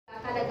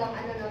talagang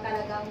ano no,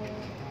 talagang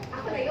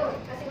ako na yun.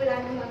 Kasi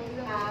wala namang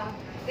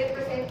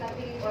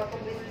representative or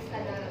congressista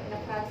na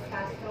Franz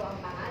Castro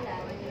ang pangalan.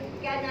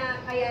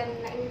 Kaya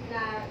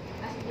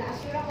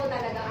na-assure ako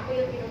talaga ako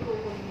yung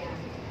tinutukoy niya.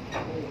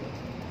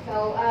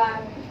 So,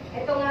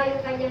 ito nga yung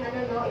kanyang ano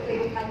no, ito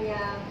yung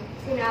kanyang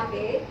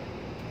sinabi.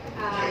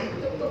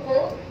 To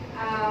quote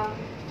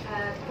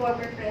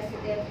former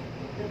President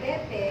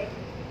Duterte,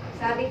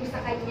 sabi ko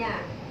sa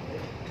kanya,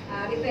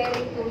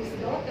 referring to his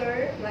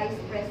daughter, Vice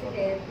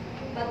President,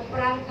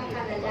 magprangka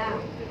ka na lang.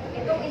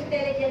 Itong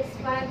intelligence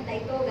fund na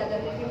ito,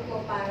 gagamitin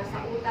ko para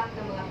sa utak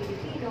ng mga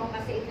Pilipino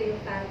kasi ito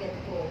yung target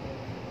ko.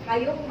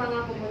 Kayong mga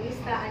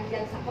komunista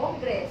andyan sa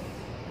Congress,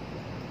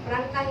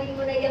 prangkahin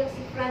mo na yung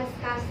si Franz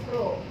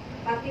Castro,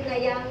 pati na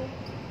yung,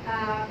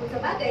 kung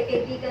sa bagay,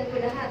 kaibigan ko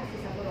lahat, si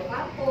Sakuro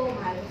Campo,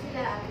 mahal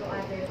sila at no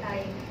other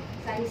time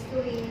sa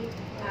history,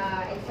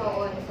 and so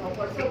on and so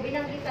forth. So,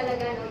 binanggit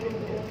talaga no, yung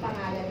buong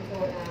pangalan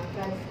ko na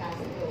Franz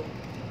Castro.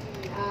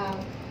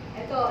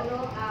 Ito,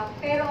 no,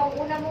 pero ang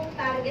una mong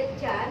target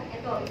dyan,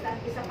 ito,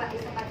 isa pa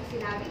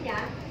sinabi niya,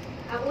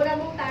 ang una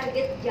mong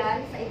target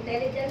dyan sa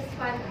intelligence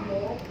fund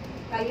mo,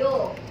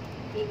 kayo,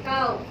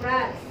 ikaw,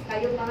 Franz,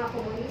 kayong mga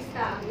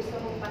komunista ang gusto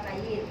mong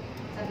patayin.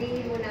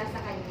 Sabihin mo na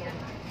sa kanya.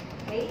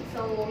 Okay?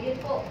 So, yun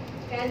po.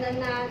 Kaya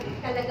na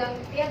talagang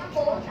tiyak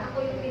ako na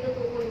ako yung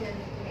tinutukoy na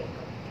nito.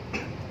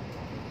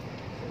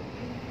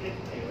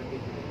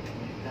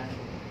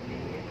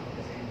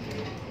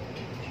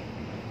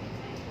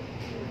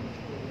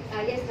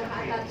 Yes,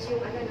 naka-attach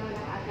yung ano no,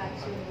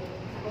 naka-attach yung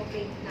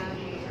complaint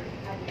namin.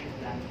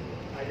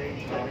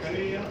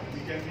 Kanina, we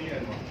can be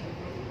ano,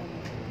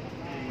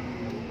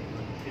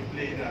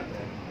 i-play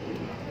natin.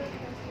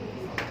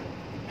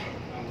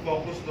 Ang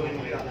focus doon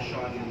yung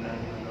reaction na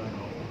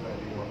ano,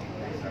 pwede mo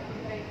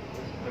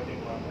pwede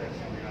yung context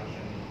yung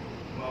reaction.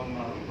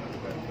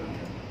 Mag-question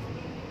yan.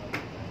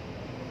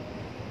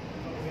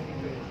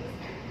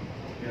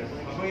 Yes.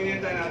 Habang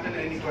inintay natin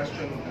any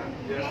question na.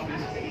 Yes,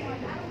 please.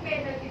 Anong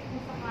penalty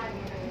mo sa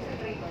kanya sa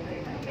trade?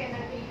 Anong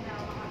penalty na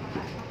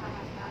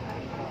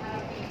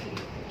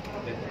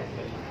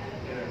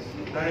Yes.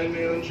 Dahil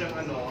meron siyang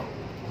ano,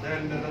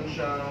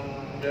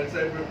 dahil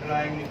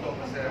cybercrime nito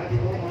kasi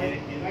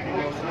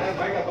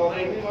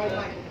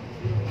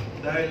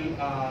dahil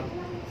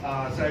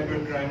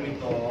cybercrime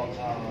nito,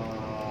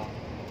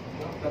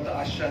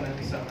 tataas siya ng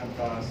isang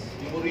antas.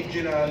 Yung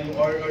original, yung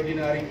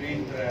ordinary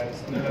grade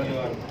threats, ano lang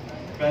yun,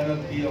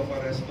 penalty of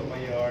Resto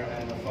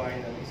and a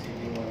fine at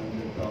exceeding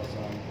 100,000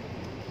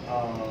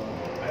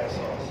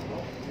 pesos.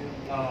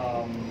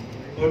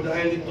 O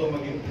dahil ito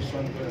maging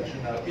prison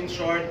correctional. In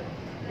short,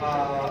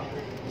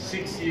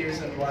 6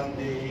 years and 1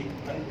 day,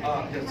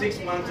 6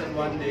 months and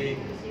 1 day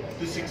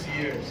to 6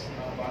 years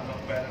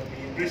penalty,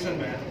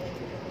 imprisonment,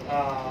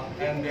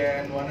 and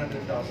then 100,000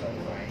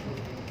 fine.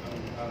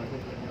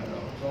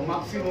 So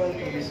maximum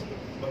is,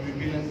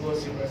 mabibilang ko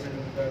si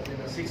President Duterte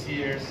na 6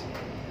 years,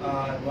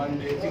 1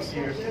 day, 6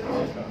 years,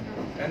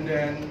 and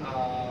then,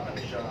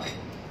 ano siya,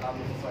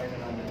 fine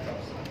na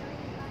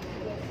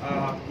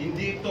 100,000.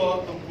 Hindi ito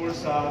tungkol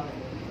sa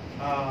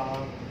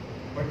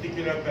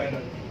particular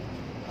penalty.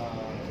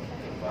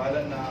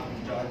 Bahala na ang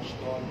judge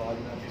to, bahala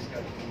na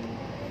fiscal kung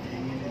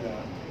hihingi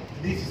nila.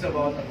 This is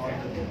about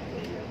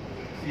accountability.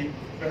 Si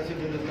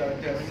President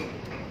Duterte has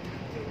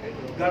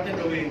gotten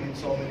away with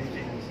so many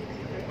things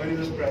when he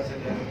was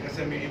president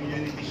kasi may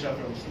immunity siya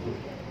from suit.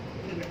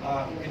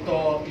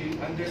 Ito,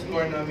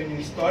 i-underscore namin yung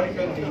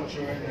historical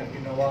nature na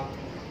ginawa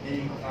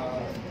ni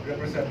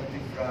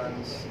Representative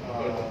Franz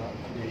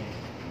today.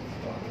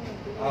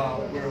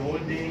 We're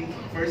holding,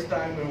 first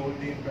time we're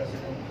holding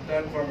President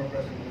Duterte, former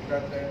President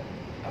Duterte,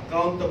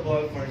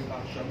 accountable for his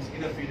actions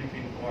in a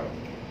Philippine court.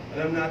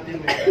 Alam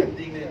natin may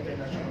pending na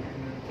International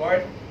Criminal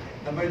Court.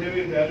 And by the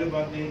way,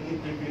 relevant yung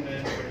interview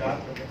na yun for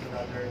that, but that's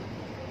another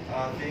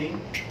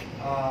thing.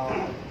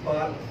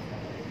 But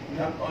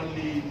not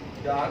only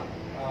that,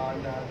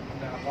 na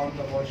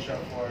accountable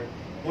siya for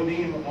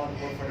holding him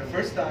accountable for the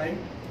first time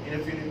in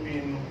a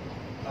Philippine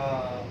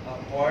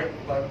court,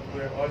 but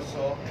we're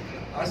also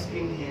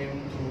asking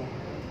him to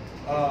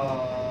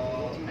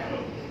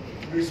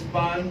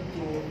respond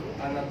to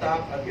an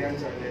attack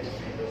against our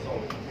legislature. So,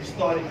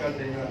 historical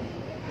din yun.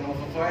 Yung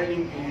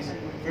filing is,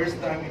 first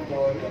time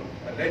ito,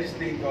 a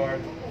legislator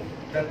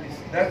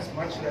that's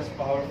much less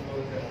powerful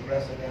than the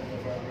president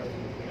of our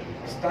president,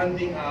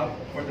 standing up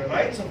for the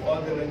rights of all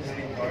the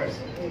legislators.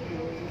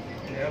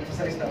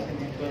 I-emphasize natin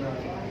dito na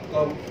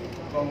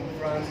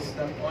France is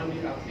not only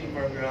acting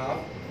for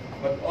graft,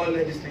 but all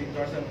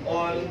legislators and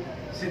all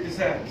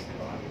citizens,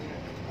 diba?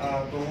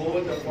 To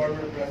hold the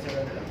former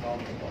president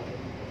accountable.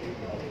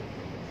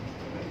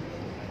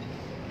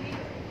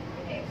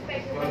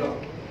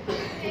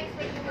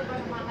 I-expect mo ba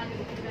ng mga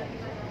kalimutan ng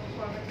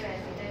former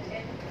president?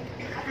 And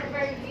at the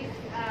very least,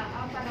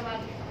 ang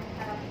panawagin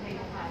sa harap na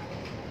yung kaso.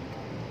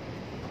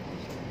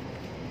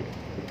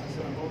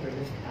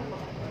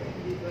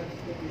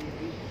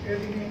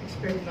 Pwede nga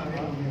expect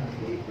namin yan.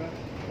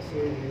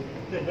 Kasi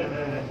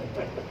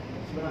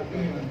marami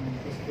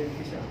yung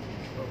presidente siya.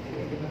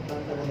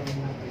 Pinagtatala ng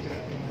mga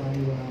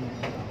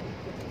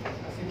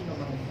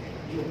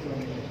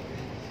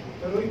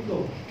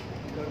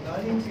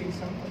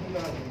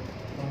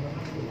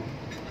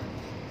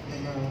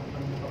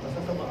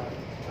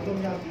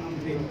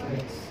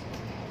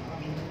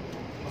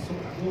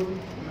rule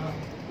na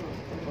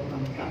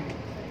pagpapangka.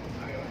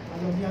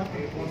 Alam niya ang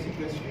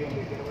consequence yun.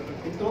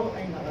 Ito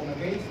ay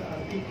nakalagay sa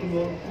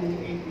Artikulo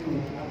 282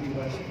 ng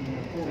revised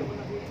penal code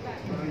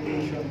in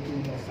relation to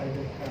the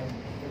cybercrime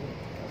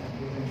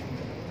prevention.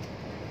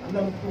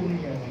 Alam po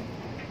niya.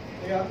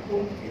 Kaya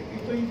kung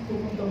ito'y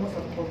pumunta mo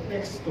sa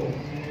konteksto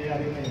ng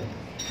nangyayari ngayon,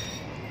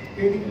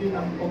 pwede rin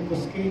ang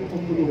confiscate o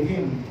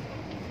guluhin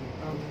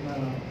ang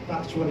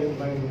factual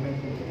environment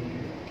ng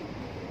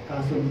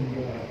kaso ng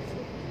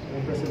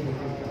President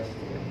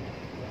Castro.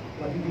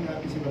 Pati hindi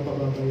natin sila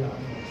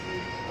pababayaan.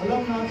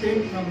 Alam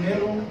natin na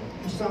merong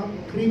isang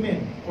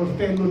krimen or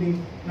felony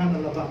na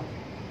nalabak.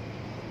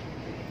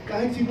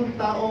 Kahit sinong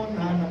tao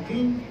na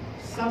naging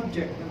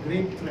subject ng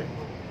grave threat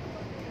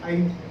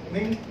ay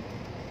may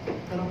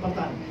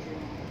karapatan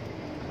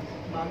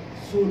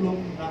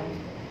magsulong ng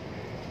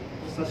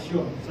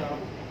stasyon sa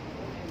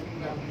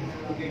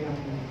nagbigay ng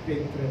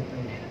grave threat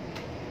na yun.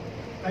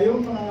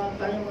 Tayong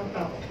mga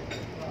tao,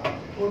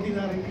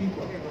 ordinary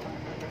people,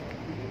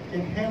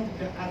 can have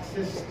the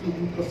access to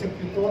the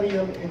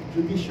prosecutorial and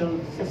judicial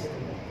system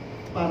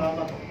para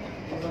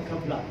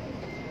magkabla.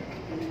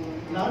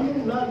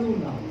 Lalo-lalo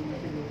na,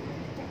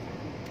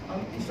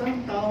 ang isang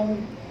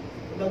taong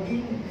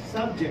naging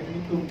subject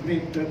nitong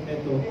grave threat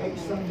nito ay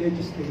isang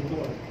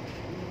legislator.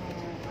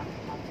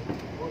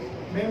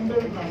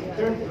 Member ng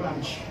third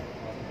branch,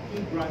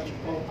 branch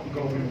of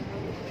government,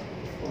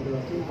 of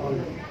the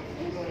parliament.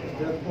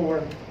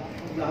 Therefore,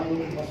 lalo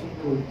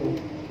masukol po.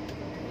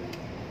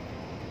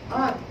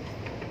 At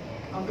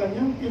ang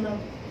kanyang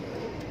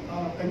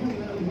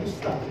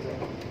pinag-imusta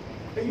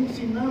ay yung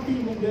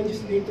sinabi ng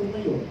legislator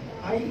na yun,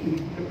 i.e.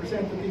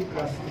 Representative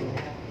Castro,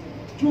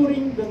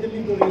 during the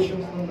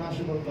deliberations ng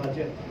national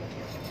budget.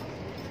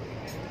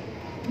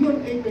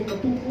 Yun ay may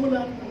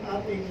katukulan ng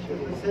ating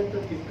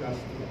Representative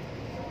Castro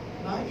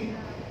na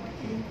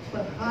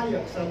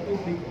ipahayag sa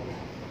publiko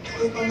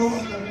kung ano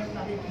ang kanyang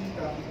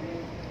nakikita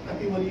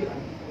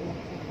katiwalian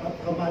at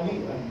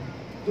kamalian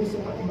doon sa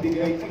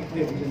pagbigay ng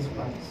intelligence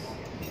funds.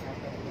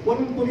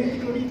 Walang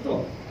politiko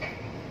rito.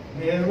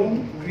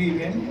 Merong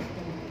krimen,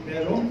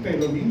 merong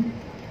felony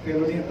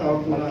ang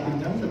tawag po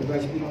natin yan sa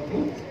revised penal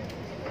code,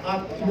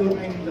 at yun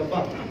ay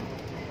nilabak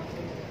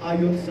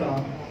ayon sa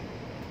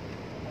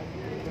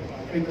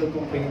criminal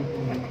complaint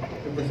ni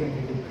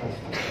Representative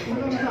Castro.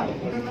 Huwag na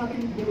natin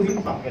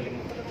guluhin pa.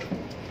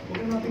 Huwag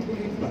na natin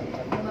bigyan pa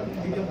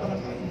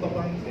ng iba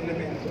pang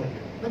elemento.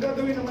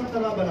 Nagagawin naman ang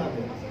kalaban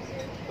natin.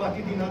 Bakit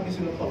hindi natin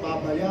sila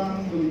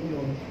pababayang gawin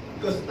yun?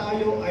 Because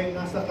tayo ay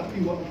nasa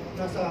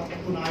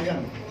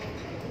katunayan.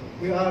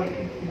 We are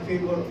in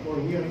favor or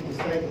we are in the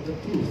side of the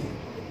truth.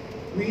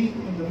 We,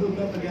 in the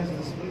movement against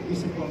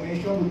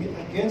disinformation, will be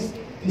against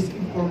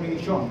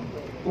disinformation.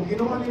 Kung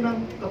ginawa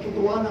nilang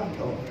katotohanan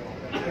ito,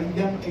 ay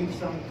yan ay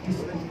isang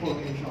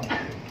disinformation.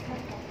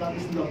 That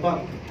is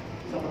labag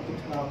sa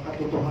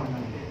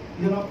katotohanan.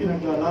 Yan ang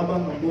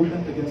pinaglalaban ng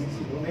movement against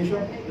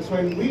disinformation. That's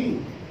why we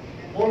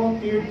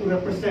volunteered to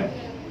represent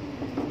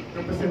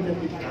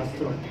Representative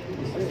Castro in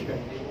this respect.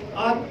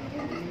 At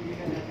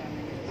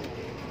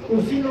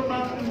kung sino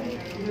man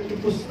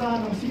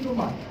ipusta ng sino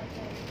man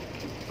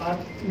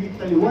at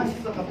italiwas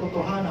sa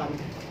katotohanan,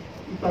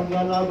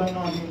 ipaglalaban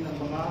namin ng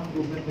mga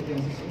movement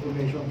against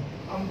disinformation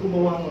ang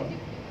gumawa nun.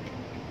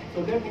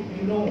 So let it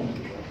be known.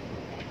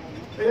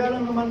 Kaya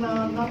lang naman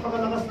na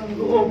napakalakas ng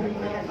loob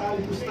yung mga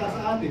nakalipusta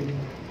sa atin.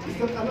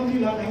 Isang alam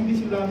nila na hindi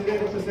sila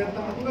nire-represent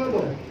ang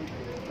abogado.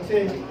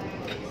 Kasi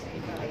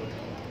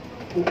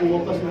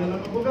kukuha pa sila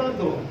ng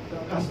abogado,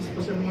 kasus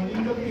pa sila ng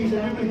legal fees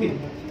and everything.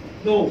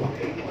 No.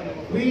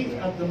 We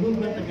at the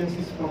movement against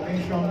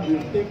disinformation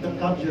will take the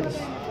gadgets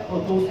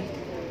for those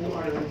who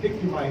are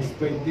victimized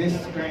by this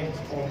kind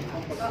of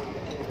acts.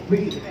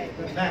 We,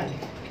 the man,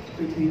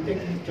 will be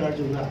taking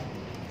charge of that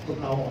from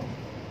now on.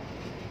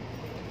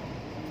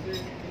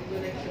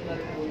 Connection na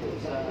rin po doon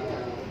sa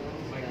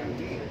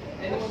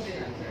anyone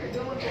can answer. I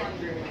don't want to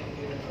undermine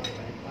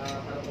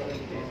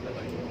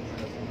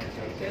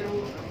pero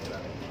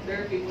there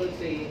are people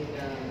saying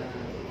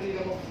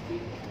freedom of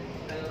speech,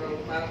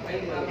 parang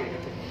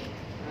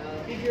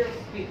figure of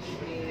speech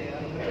ni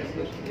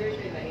President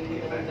Duterte na hindi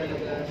naman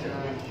talaga siya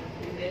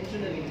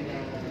intentionally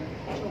na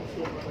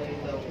sumakay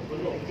daw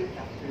bulong.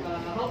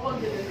 How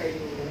confident are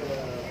you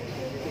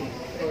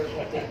or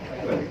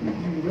Well,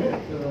 you read,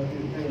 the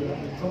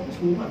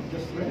congresswoman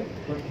just read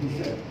what he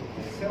said.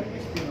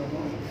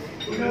 Self-explanatory.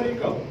 Kunyari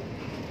ikaw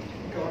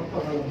ang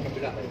pangalan.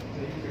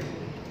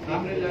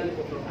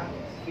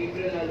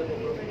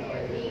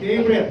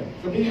 Gabriel,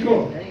 sabihin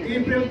ko,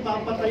 Gabriel,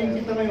 papatayin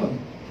kita ngayon.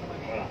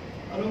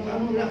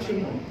 Anong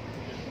reaction mo?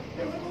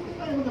 Huwag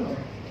tayo magano.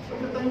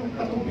 Huwag tayo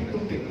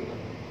patumpik-tumpik.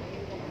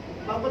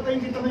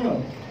 Papatayin kita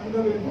ngayon. Ano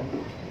gagawin mo?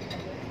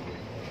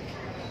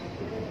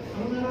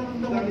 Ano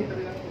nararamdaman dito?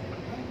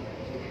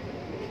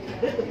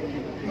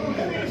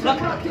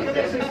 Practical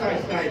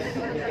exercise, guys.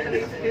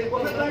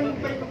 Huwag na tayong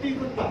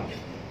paikot-ikot pa.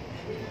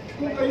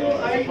 Kung kayo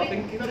ay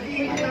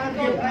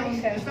nag-i-target ng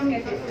isang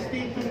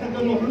statement na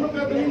gano'n, ano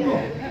gagawin mo?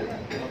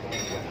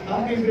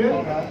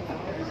 Gabriel?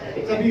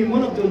 Sabihin mo,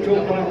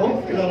 nagjo-joke pa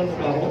ako, kilala mo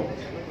ba ako?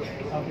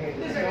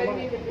 Sir, I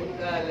mean,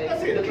 like,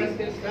 Kasi, the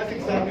president... that's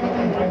exactly what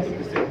I'm trying to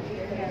present.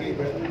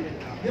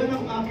 Yan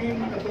ang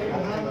aking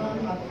katotohanan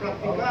at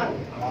praktikal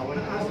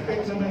na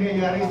aspect na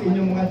nangyayari sa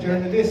inyong mga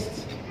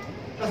journalists.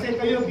 Kasi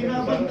kayo,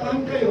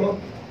 binabantaan kayo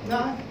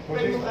na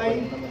kayo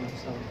ay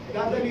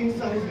dadalhin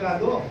sa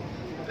husgado.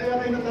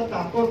 Kaya kayo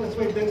natatakot. That's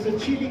why there's a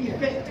chilling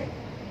effect.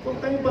 Huwag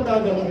tayo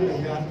padadala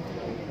lang yan.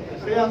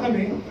 Kaya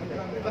kami,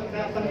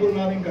 tatanggol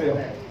namin kayo.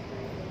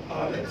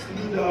 Let's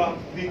do the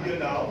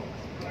video now.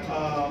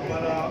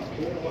 Para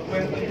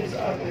makwento din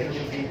sa atin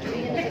yung video.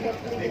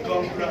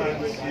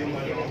 I-conference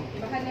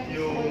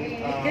yung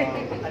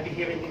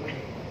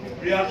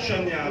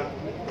reaction niya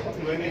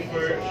when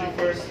she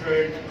first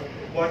heard,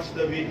 watched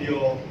the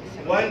video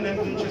while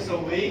nandun siya sa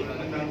wake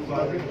ng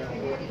father niya.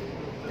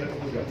 Let's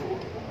do that.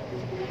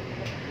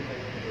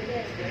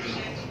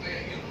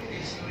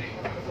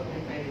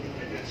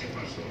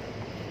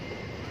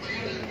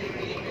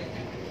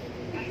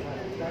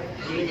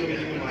 Hindi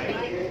gamitin yung mic.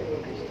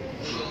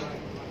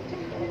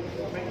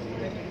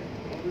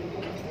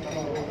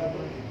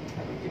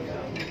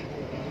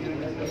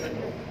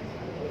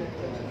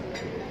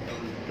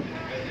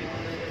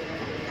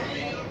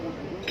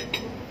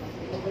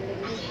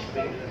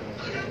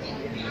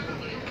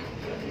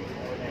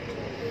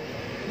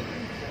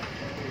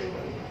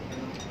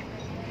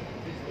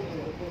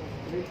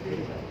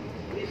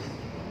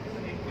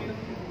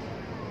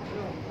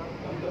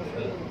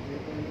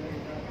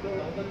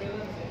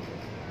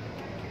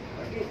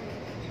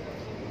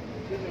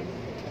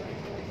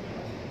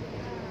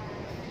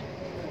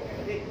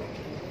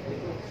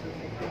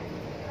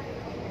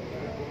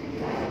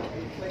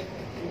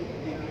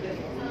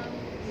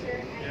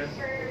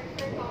 For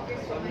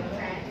Congresswoman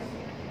France,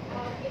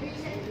 in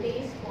recent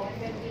days po,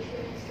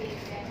 nag-issue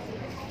statements in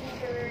the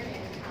Speaker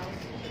and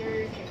House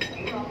leaders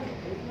and from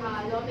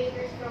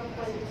lawmakers from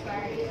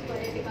various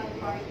political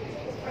parties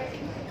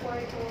expressing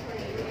support for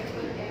you and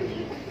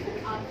condemning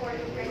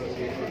former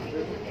President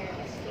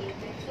Duterte's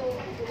statement. So,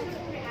 ano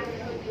yung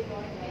reaction niyo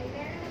doon? And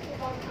there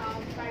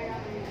parang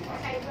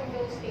aside from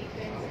those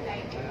statements,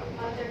 like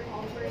other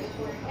offers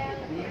for help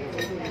and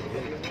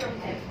assistance from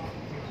them?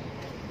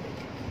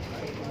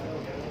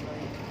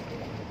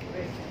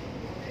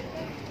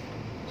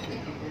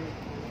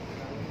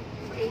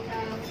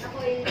 Ako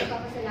ay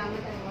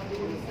nagpapasalamat ang mga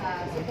doon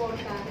sa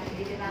suporta ng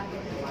liderato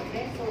ng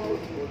Resto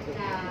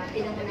na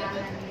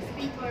pinangunahan ni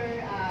Speaker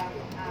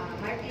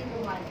Martin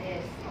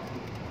Romualdez.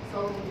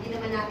 So, hindi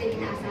naman natin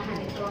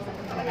inaasahan ito. Sa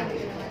totoo lang,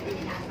 hindi naman natin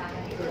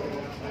inaasahan ito.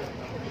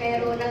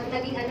 Pero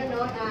naging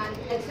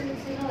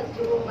nagsunod-sunod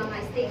yung mga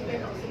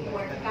statement of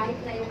support kahit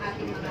na yung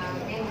ating mga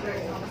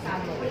members o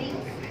kasama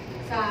colleagues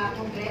sa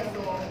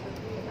Kongreso.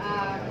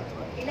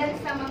 Ilan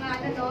sa mga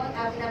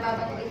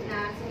nababanggit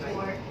na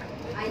support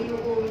ay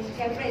yung,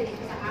 siyempre,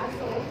 dito sa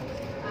kaso,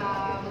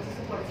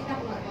 magsusupport sila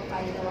kung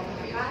magpapayag daw ang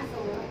mga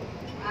kaso.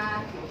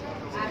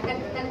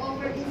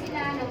 Nag-offer din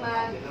sila na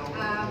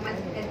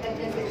magdagdag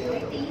ng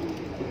security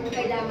kung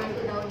kailangan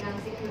ko daw ng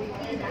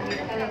security dahil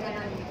talaga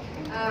ng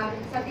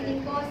sa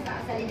tingin ko,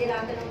 sa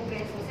liderato ng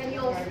Kongreso,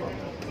 seryoso.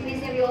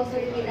 Siniseryoso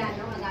rin nila,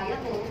 no? Magaya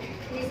ko,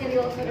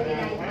 siniseryoso rin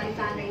nila yung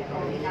banta na ito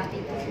ni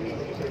dating President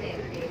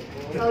Duterte.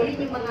 So,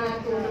 yun yung mga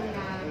tulong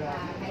na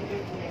may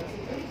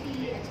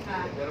security at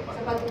saka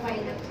sa pagbuhay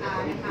ng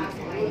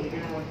kaso ay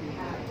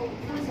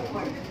full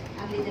support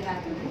ang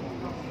liderato ng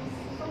Kongreso.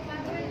 So,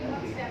 paano yung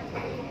accept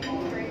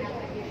over ng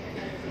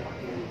additional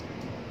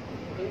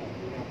security?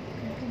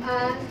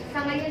 Sa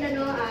ngayon,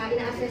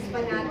 ina-assess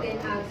pa natin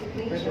ang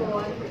situation.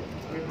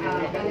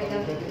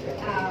 Talagang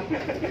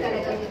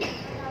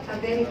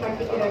very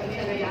particular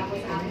talaga ako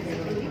sa aking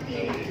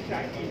security.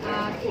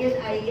 Yun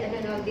ay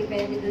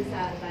depende dun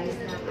sa advice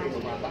ng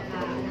ating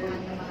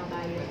ng mga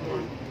bayan na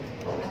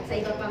at sa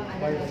iba pang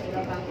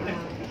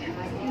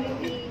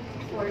security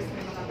force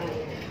ng mga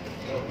bayan.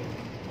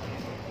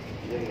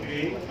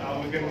 Okay,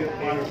 we can get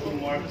one or two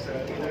more.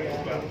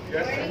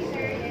 Yes, Morning,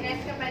 sir.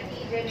 Ines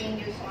Kapatid,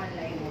 News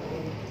Online.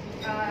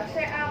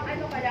 Sir,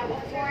 ano ka lang,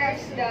 of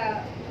course,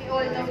 we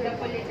all know the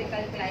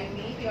political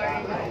climate. You are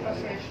in the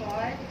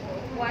opposition.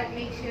 What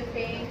makes you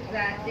think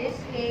that this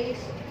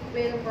case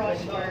will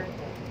prosper?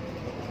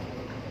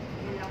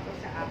 Yun lang po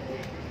sa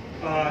akin.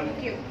 Thank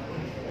you.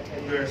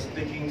 We're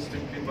sticking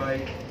strictly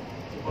by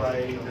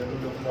the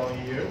rule of law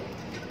here.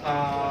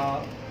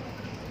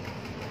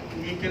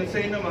 We can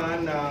say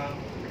naman na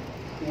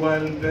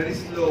while very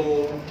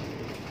slow,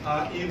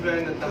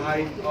 even at the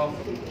height of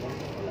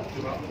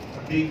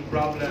big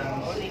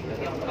problems,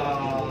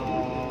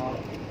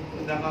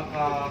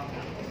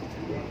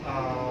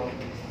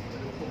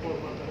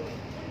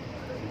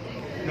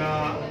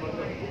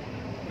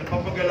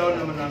 napapagalaw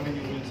naman namin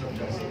yung rules of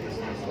justice.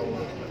 So,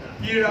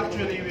 here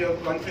actually we have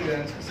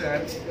confidence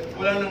kasi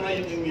wala na nga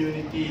yung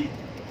immunity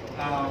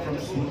from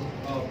suit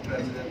of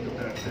President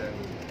Duterte.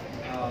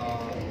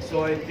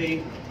 So I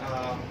think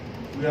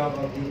we have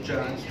a good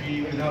chance.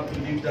 We will have to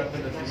leave that to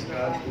the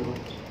fiscal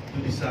to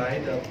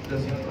decide, the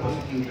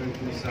prosecutor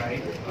to decide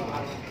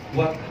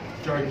what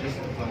charges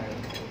to file.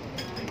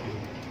 Thank you.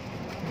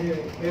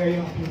 Very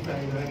amplify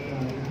that.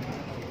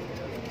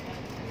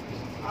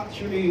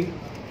 Actually,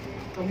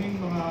 kaming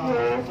mga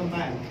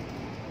kasabayan,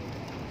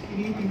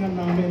 tinitingnan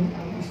namin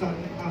ang isang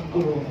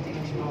anggulo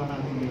ng ginawa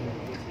natin ngayon.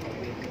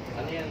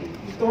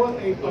 Ito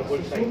ay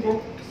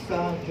pagsusubok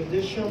sa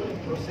judicial and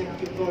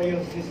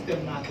prosecutorial system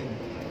natin.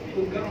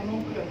 Kung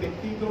gaano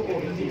ka-epektibo o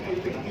hindi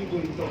epektibo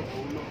ito.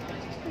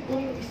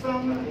 Kung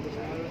isang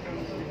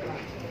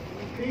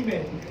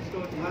krimen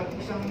at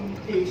isang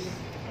case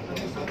ng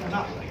isang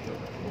anak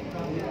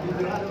ng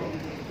Duterte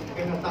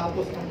ay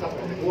natapos ng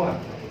 3 buwan.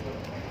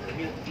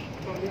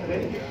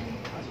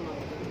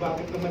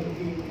 Bakit naman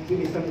hindi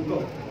bilisan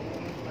ito?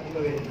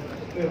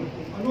 Pero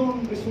ano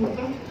ang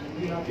resulta?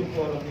 Hindi natin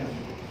po alam yan.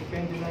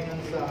 Depende na yan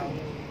sa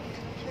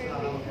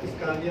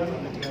piskalya na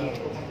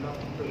nag-conduct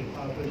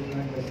ng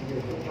preliminary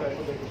investigation.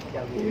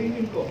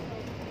 Ulitin ko,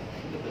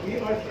 we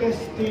are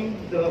testing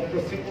the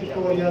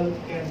prosecutorial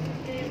and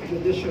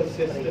judicial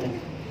system,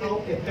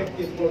 how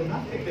effective or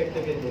not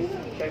effective it is.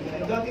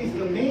 And that is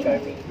the main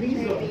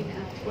reason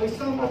why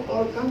some of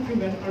our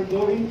countrymen are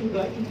going to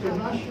the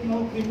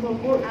International Criminal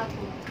Court.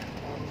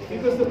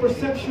 Because the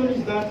perception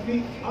is that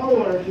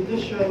our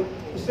judicial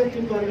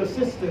prosecutorial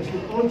systems,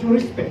 with all due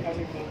respect,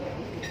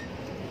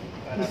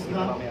 is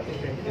not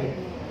effective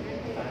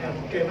and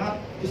cannot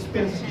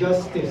dispense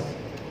justice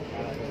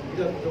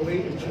the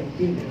way it should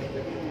be.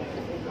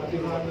 Sabi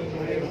nga ni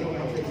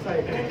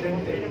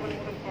Presidente,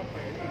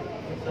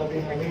 sabi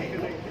nga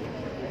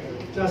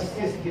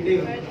justice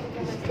delayed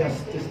is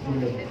justice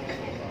delayed.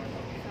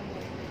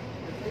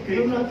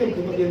 Kaya natin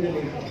kung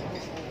mag-delay.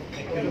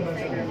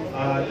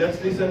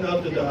 Let's listen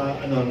out to the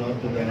ano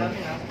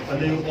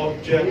yung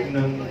object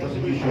ng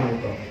prosecution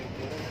nito.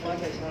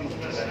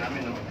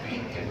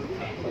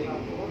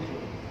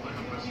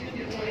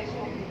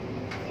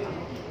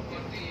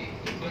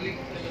 Balik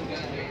talaga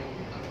na yung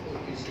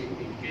advocacy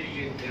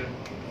period niya.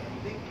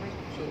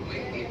 So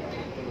may ito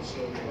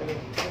so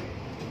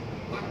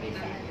bakit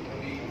na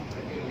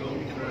yung long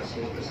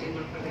process kasi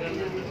matagal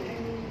na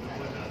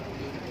wala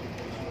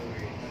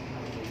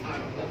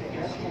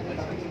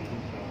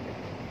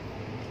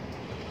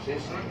so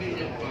sabi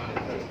niya pa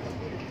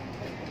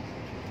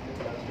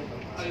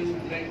I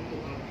would like to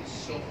have a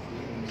soft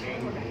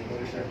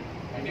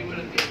hindi mo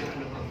lang kailangan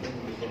ng mga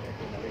pumulo.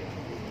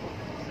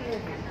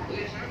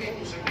 Kaya sabi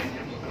ko sa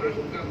kanya,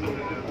 magpapag ka mo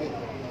na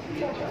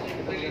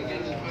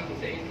talagang sa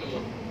pagkita ito,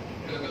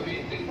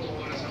 gagamitin ko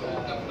para sa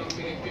utak ng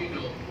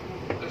Pilipino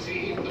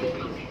kasi ito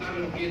ang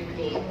target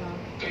ko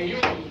kayo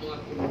ang mga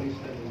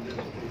komunista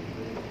nila.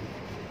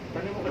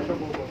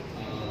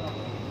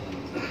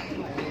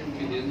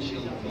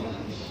 Confidential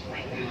funds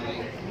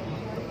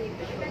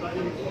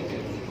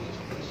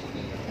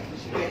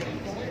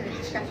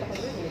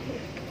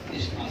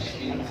is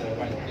asking for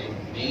a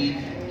main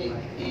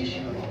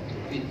issue of the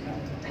pit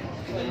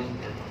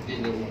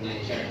ng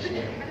organization.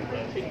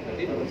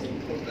 Ito is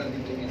important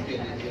itong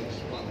intelligence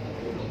fund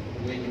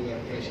when you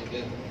are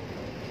president.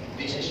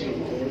 This is your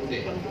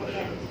forte.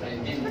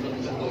 Hindi mo lang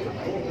gusto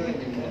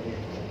hindi mo lang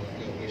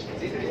gusto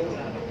dito.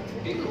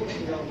 Because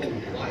you have a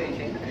wide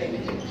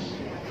intelligence.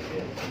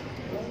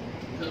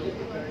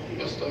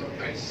 Pastor,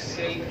 I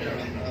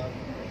seldom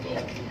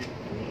talk to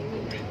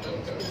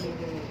Duterte.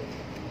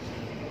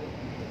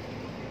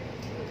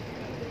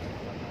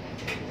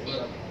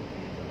 But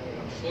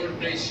 4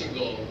 days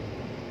ago,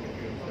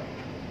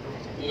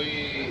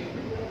 we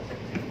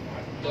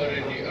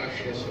buried the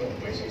ashes of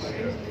my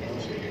sister.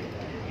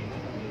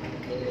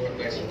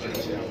 Namatay sa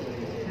kansa.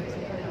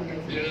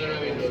 Dinala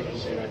namin doon sa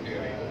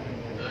cemetery.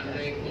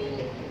 Nanay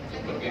ko,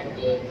 kapatid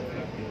ko,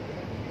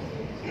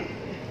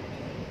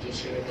 doon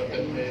sila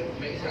patagay.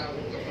 May isa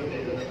akong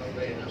kapatid na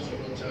nakatay na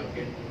sunod sa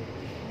akin.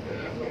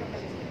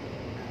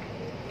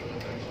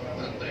 Namatay sa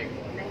tatay ko.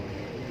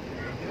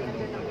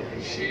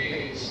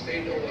 She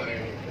stayed a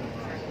while.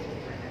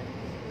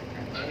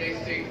 And I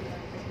think,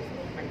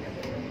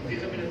 hindi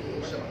kami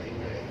nag-uusap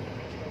tingnan.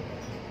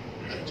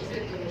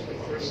 Actually, it was the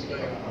first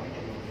time.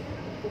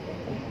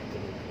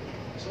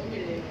 So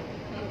many.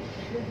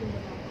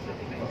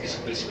 Kasi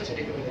Christmas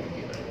hindi kami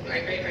nagkikita.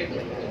 I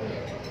don't know.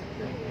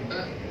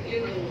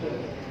 Yun ang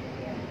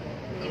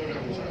ano na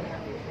ako sa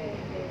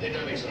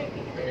dynamics of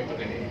kami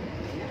pagani.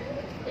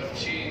 But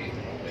she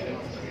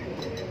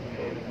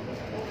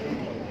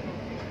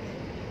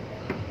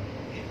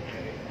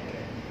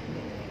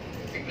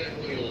tignan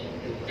ko yung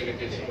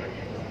Philippines sa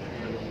kanya.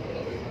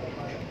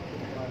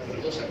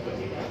 Usap ko.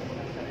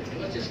 I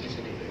was just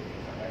listening to it.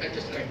 I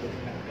just like to.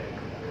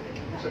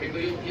 Sabi ko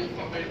yung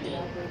papel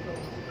mo,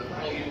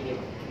 how you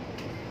would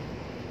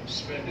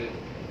spend it,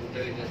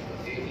 intelligence,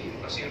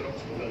 pasirox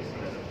ko lang.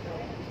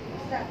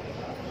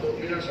 So,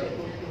 binasa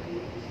ko.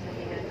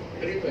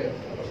 Anyway,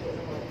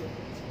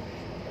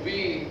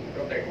 we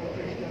protect.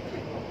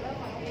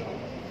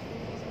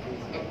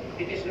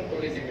 It is not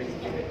political.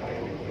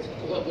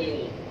 Kuha ko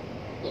yung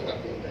utak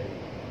ko.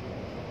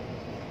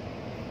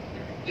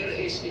 There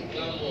is a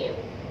clamor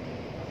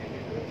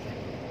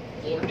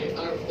for the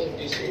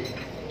ROTC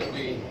to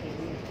be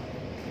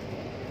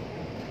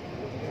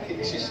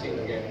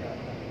existing again.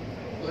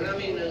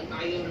 Maraming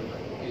ayaw naman.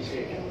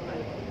 Kasi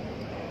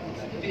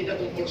hindi na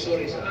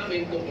compulsory. Sa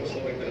amin,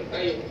 compulsory na.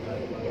 Tayo,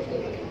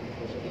 compulsory.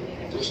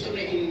 Gusto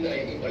na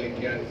Inday ibalik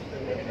yan.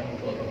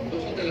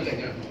 Gusto talaga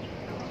niya.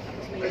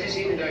 Kasi si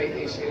Inday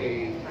is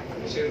a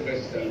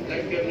service,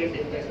 life colonel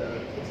din na sa,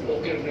 o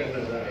colonel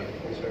na sa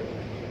reserve.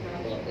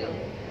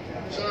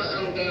 So,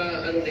 ang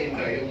ano na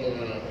Inday, yung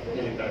mga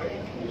military,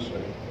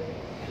 usually.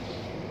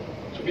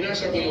 So,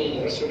 binasa ko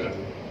yung rasyonal.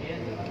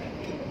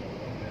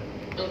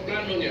 Ang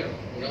plano niya,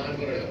 unahan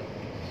ko na lang.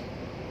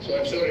 So,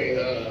 I'm sorry,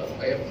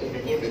 I have to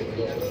report it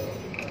because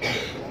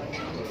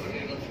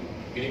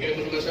binigay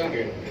mo naman sa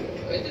akin.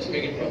 I just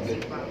make it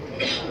public.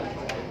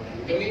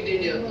 Gamitin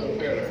niya ang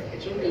pera.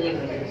 It's only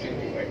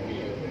 155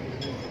 million.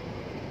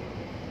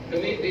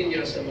 Gamitin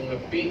niya sa mga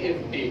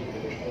PFD,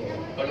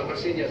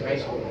 palakasin niya sa high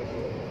school.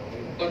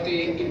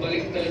 Pati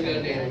ibalik talaga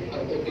niya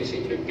ang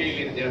OTC,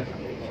 pipilit niya.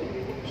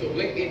 So,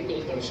 make it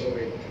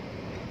compulsory.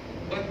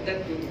 But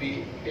that would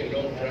be a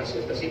long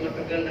process kasi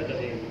matagal na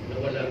kasi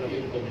nawala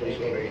yung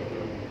compulsory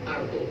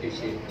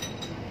ROTC.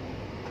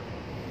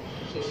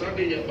 So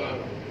sabi niya pa,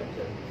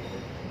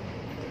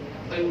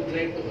 I would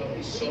like to have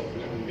a soft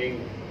landing.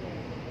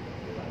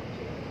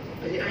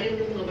 Kasi ayaw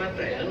ng mga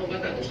bata eh. Ano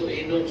bata? Gusto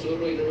inom,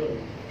 suroy, gano'n.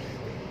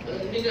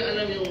 Hindi nga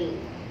alam yung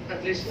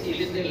at least a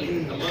little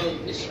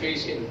amount,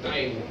 space and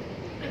time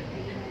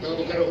na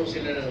magkaroon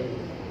sila ng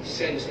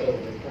sense of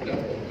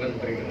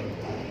country.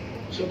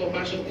 So,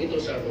 papasok ito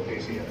sa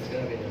advocacy.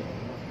 Sinabi niya.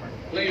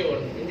 Ngayon,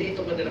 hindi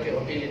ito madala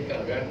kayo, mapilit ka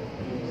agad.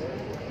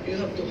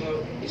 You have to have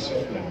a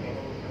soft landing.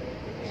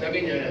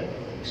 Sabi niya,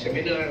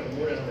 seminar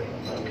muna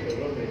ang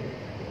enrollment.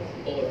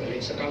 O, dahil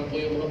sa kampo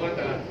yung mga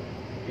bata,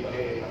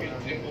 field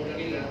trip muna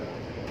nila.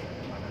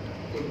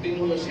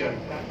 Continuous yan.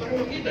 Para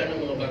makita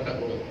ng mga bata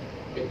ko,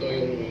 ito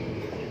yung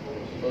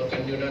mga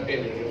kanyo natin,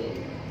 yung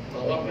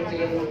mawakan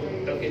sila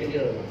ng tangkin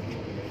niya.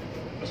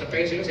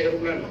 Masakay sila sa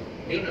aeroplano.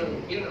 Yun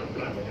ang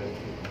plano niya.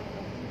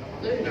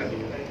 Dahil namin,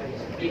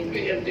 yung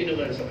PMT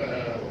naman sa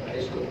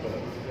high school pa,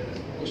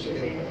 gusto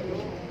niya.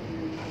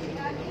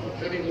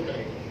 Sabi ko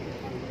tayo,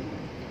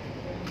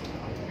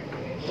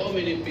 how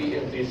many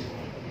PMTs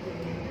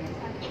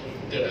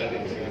there are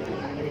in Philippines?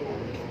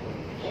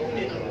 How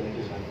many are in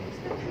this?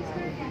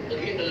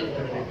 Again, alam mo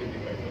na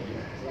 25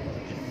 million.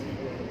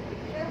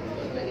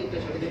 Dahil ito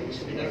sa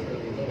seminar na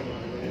ito,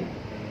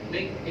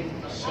 make it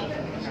as soft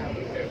as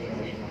ever.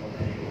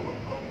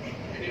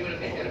 Hindi mo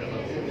natin kaya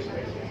naman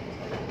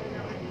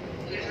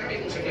sabi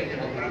ko sa kanya,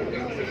 magpapagod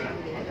na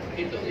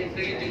itong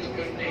intelligence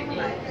part na ito,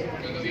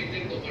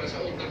 gagamitin ko para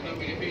sa utak ng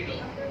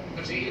Pilipino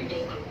kasi ito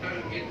ang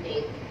target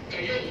ko,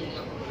 kayo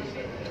mga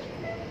professor.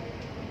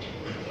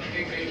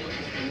 Bakit kayo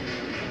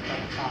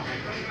mga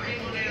pagkain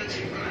mo na yan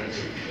si France,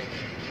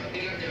 pati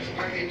lang niya, sa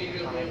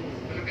kaibigan mo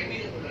yung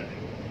kaibigan mo natin.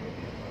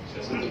 Sa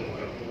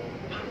tulungan ko,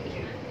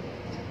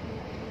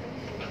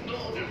 at no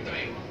other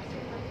time,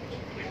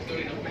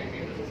 victory ng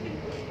Pilipinas,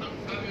 ang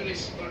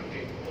Communist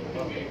Party of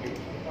the Philippines,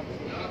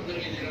 lahat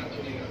ng liderato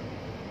nila,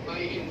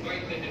 I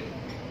invited them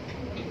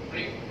to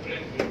break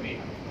bread with me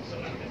sa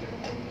London.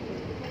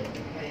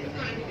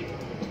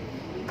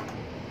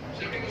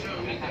 Sabi ko sa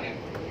mga military,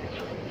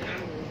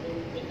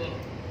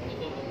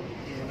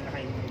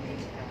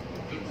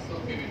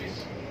 pagbibilis.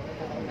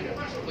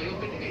 Pinapasok kayo,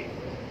 pinigay.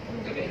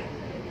 Kami,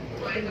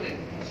 kumain ka rin.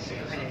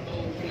 Siya sa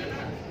tao,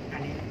 kilala.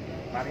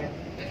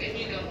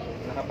 Nagkaibigan ko.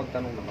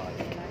 Nakapagtanong na ba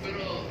kayo?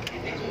 Pero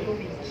hindi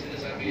ko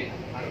sinasabi.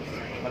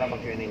 Wala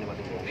bang Q&A na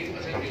matutulog? Hindi ko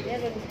masabi.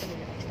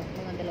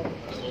 Mga dalawa.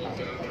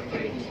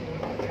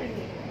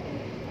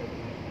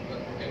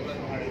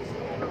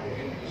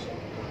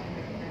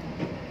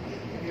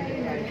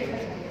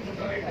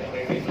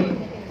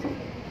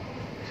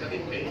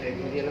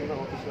 Hindi alam na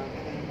office lang.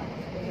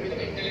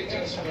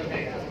 Intelligence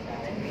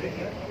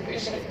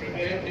is to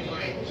prepare the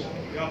minds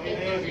of the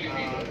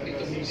Filipino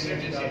into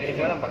insurgency. Hindi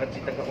ko alam bakit si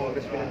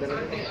taga-Congress pinadala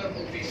And nito. they are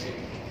obsessive.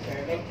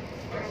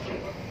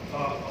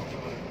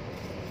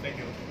 Thank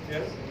you.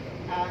 Yes?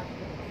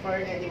 For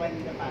anyone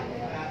in the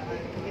panel,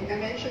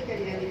 na-mention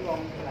kanina ni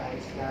Kong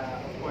Price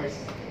na of course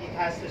it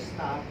has to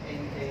stop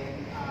and then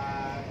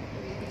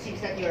it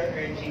seems that you're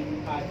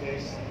urging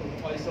others to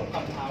also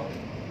come out.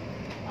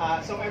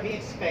 So are we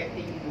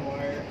expecting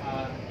more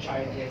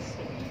charges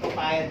to be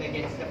filed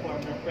against the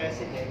former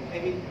president? I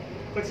mean,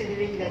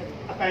 considering that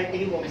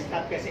apparently he won't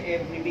stop kasi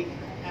every week,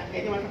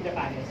 anyone from the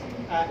panel,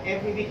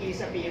 every week he's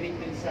appearing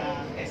dun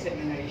sa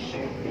SMNI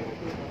show.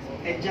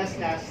 And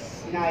just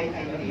last night,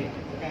 I believe,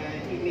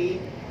 he made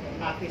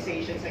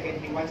accusations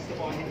again. He wants to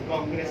audit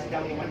Congress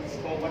daw. He wants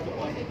COA to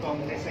audit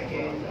Congress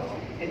again.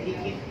 And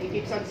he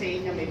keeps on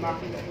saying na may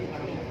mafia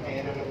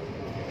pera.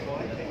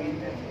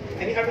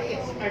 I mean, are we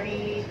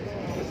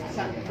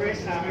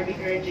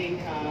urging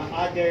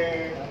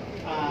other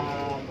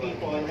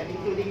people,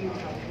 including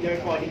your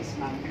colleagues,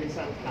 ma'am, in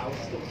some house,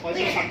 to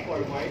also come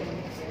forward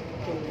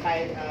to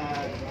file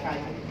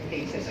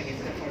cases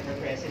against the former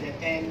president?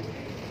 And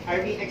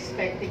are we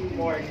expecting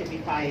more to be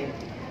filed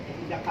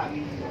in the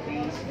coming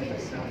days,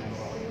 weeks,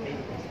 months?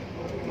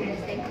 Yes,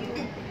 thank you.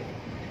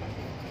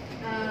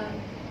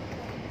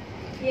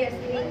 Yes,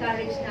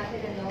 in-encourage natin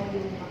yung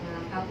mga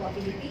kapwa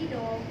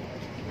Pilipino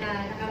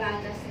na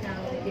nakaranas ng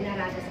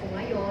dinaranas ko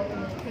ngayon,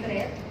 yung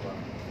threat,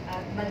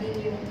 at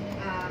maging yung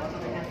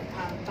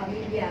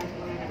pamilya ng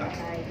mga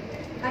nakatay.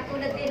 At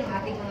tulad din ng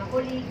ating mga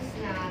colleagues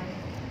na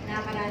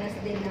nakaranas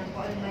din ng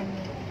kung ano man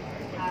yung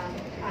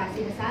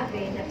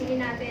sinasabi na tingin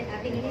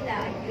nila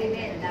ay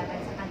krimen dapat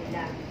sa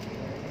kanila.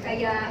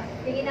 Kaya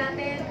tingin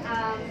natin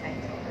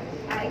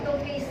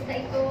itong case na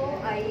ito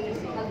ay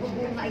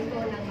magbubunga ito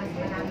ng mas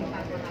marami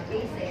pang mga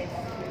cases,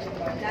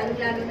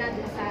 lalo-lalo na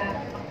dun sa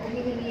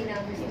humihingi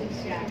ng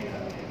justisya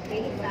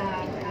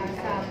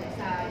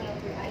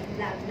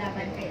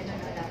laban kay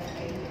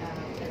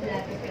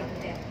President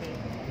Duterte.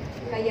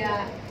 Kaya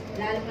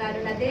lalong-lalo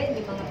na din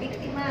yung mga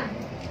biktima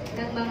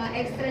ng mga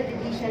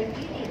extrajudicial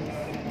killings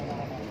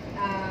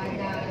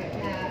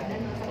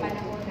sa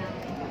panahon ng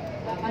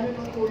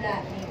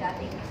panunungkulan ni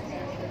dating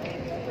President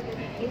Duterte.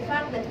 In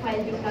fact,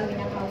 nag-file din kami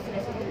ng House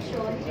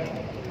Resolution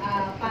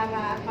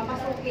para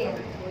papasukin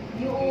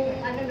yung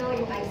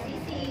yung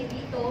ICC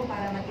dito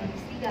para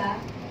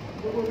mag-imbestiga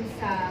doon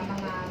sa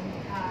mga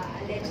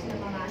alleged na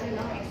mga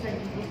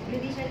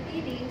extrajudicial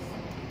killings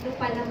noong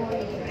panahon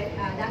ni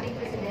dating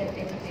Presidente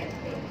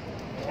Duterte.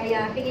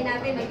 Kaya tingin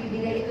natin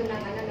magbibigay ito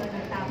ng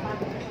ng tapak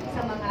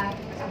sa mga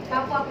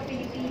kapwa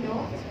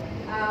Pilipino.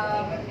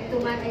 Ito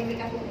man ay may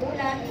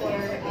katungkulan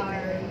or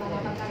mga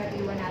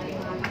pangkaraniwan natin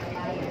mga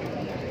kababayan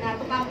na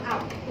to come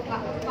out.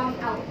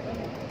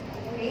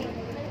 Okay?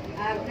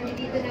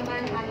 Nandito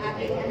naman ang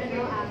ating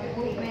ang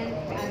movement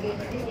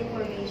against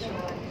disinformation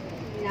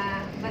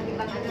na iba't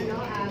ibang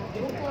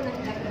grupo ng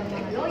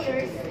mga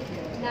lawyers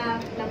na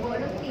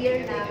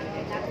volunteer na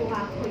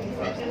nakuha ko yung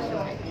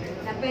institution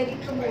na pwedeng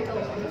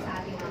tumulong sa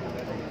ating mga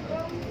kababayan.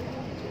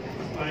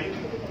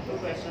 Two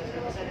questions.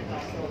 President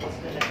Castro was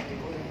the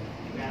likelihood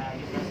na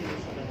yung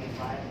resolution that we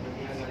filed would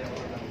be a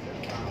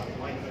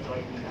wide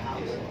majority in the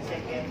House.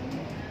 Second,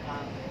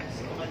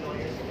 sa mga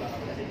lawyers who are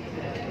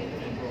presenting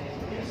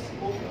yung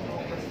scope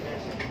ng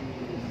presidential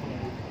immunity.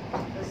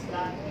 Does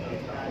that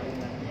mean na yung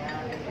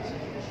nangyari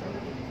resolution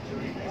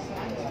during this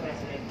time as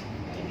president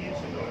immune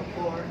to law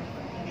or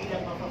hindi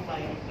lang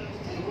mapapile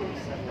cases during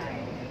sa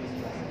time of this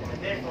president? And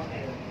therefore,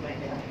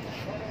 pwede na.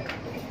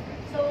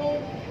 So,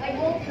 I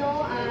hope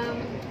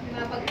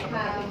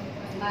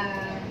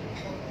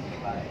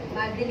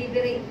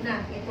ma-deliberate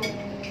na itong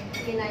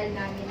final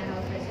namin na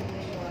House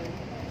Resolution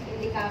in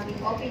the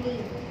coming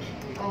opening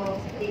of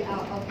the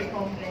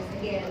Congress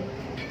again.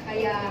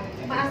 Kaya,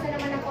 paasa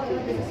naman ako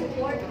sa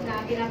support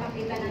na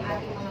pinapakita ng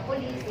ating mga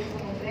polis sa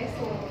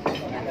Kongreso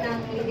at ng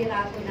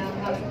liderato ng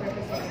House of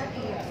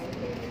Representatives.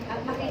 At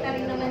makita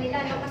rin naman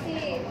nila,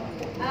 kasi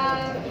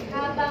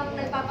habang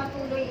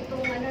nagpapatuloy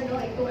itong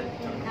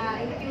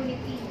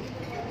impunity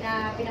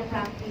na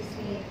pinapractice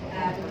ni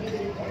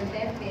President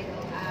Duterte,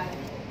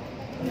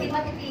 hindi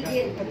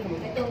matitigil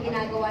itong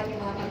ginagawa niyo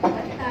mga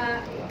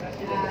pagbabanta.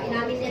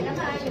 Inamin niya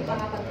naman yung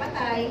mga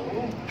pagpatay.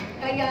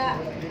 Kaya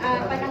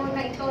panahon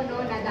na ito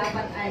na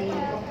dapat ay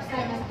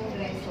buksan ng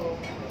Kongreso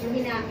yung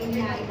hinain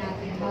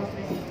natin House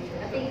Resolution.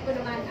 At tingin ko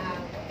naman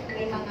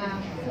may mga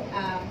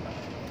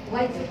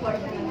wide support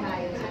naman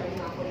tayo sa ating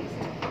mga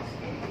polisa.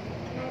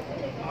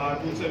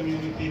 Dun sa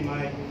immunity,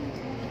 Mike,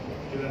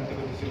 kailan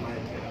ko si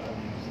Mike.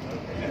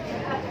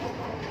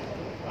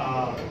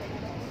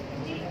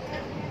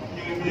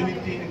 Yung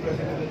immunity ni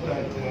President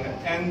Duterte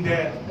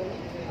ended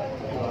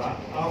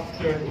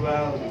after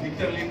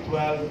literally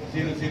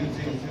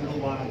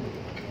 12:0001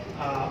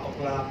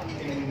 o'clock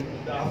in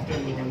the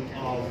afternoon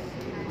of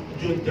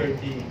June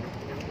 30,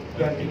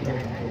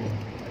 2022.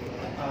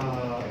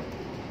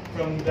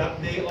 From that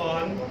day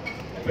on,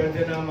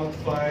 pwede na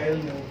mag-file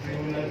ng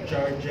criminal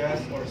charges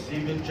or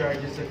civil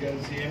charges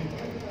against him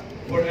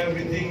for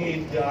everything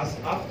he does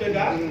after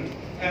that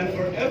and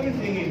for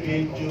everything he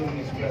did during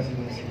his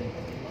presidency.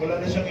 Wala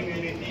na siyang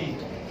immunity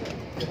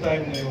sa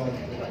time na yun.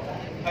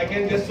 I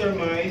can just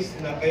surmise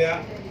na kaya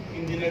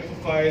hindi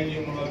nag-file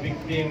yung mga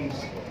victims,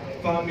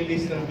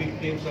 families ng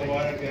victims of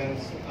war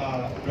against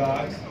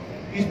drugs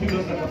is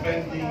because of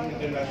offending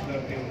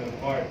International Criminal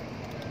Court.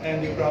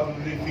 And you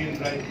probably feel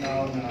right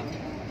now na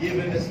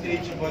given the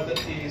stage of what it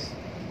is,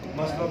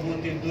 mas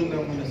mabuti dun na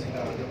muna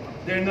sila.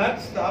 They're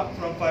not stopped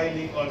from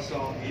filing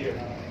also here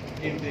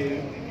if they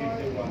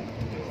want.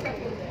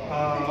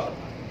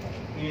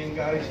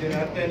 I-encourage din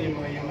natin yung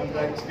mga human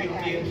rights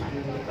victims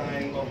during the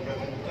time of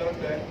President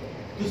Duterte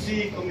to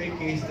see kung may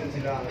case din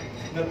sila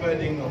na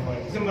pwedeng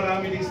ma-file. Kasi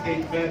marami din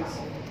statements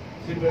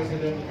si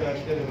President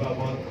Duterte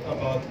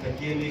about the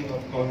killing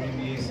of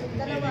communists and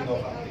the killing of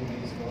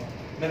activists,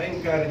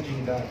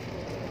 na-encouraging that.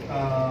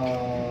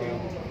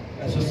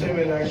 So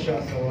similar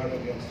siya sa war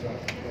against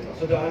drugs.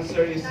 So the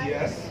answer is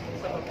yes.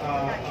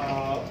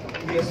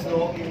 He has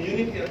no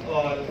immunity at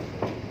all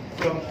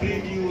from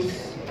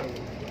previous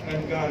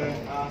and current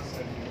acts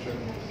and future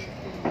acts.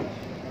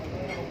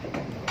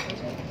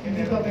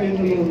 Hindi pa kayo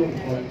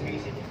nilulungkot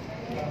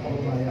na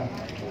kaumaya.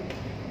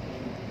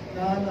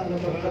 Naalala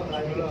ba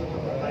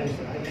tayo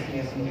sa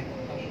ICC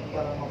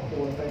para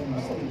makuha tayong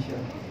justisya?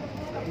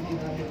 na hindi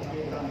natin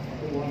makita ang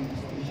patuwang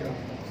justisya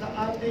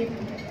sa ating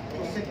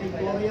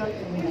prosecutorial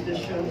and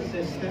judicial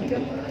system.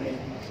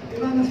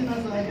 Iba na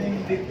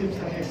sinasabing victims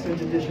ng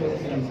extrajudicial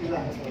killings sila.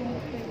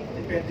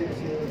 Depende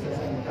kasi sa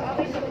salita.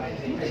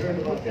 I heard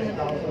about 10,000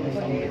 or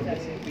something.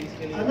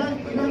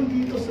 Ilan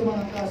dito sa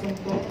mga kasong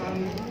to ang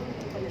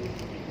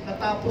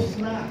natapos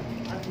na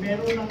at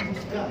meron ng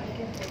husga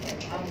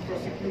ang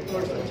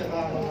prosecutors at saka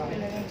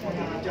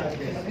mga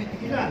judges?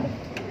 Ilan?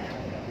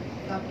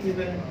 Not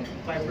even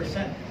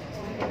 5%.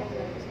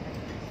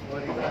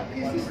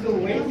 Is this the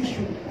way we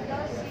should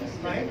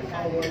write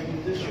our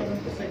judicial and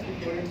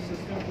prosecutorial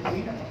system to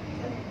be?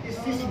 Is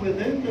this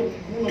within the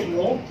rule of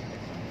law?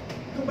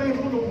 Ito ba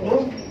yung rule of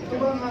law? Ito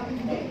ba ang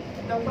ating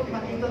dapat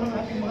makita ng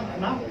ating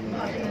mga anak,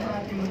 ng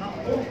ating mga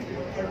apo,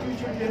 our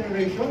future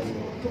generations?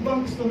 Ito ba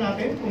ang gusto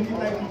natin kung hindi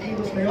tayo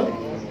kikilos ngayon?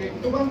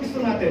 Ito ba ang gusto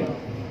natin?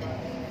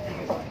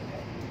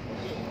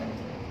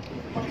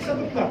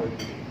 Pakisagot lang.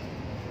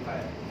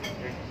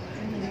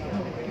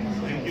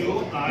 Thank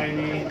you.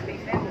 Any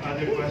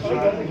other question?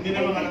 Hindi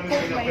naman kami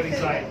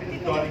pinag-recite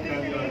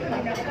historically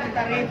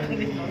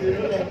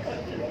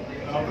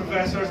or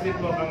professors din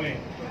po kami.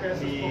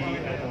 Sa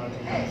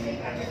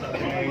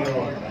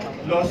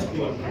law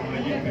school, mga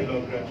UP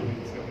Law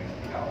graduates kami.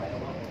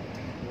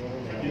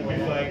 UP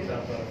 5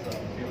 tapos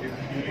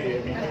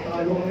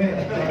Talo kami.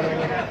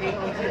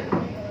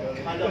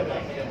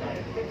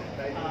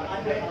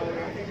 Under our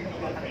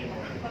legal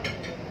framework,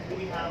 do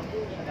we have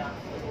enough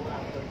to go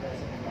after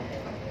President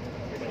Duterte?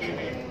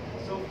 Given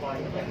so far,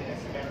 the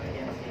evidence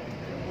against him,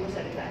 puro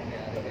salita niya.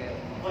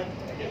 But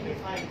if we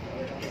find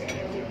is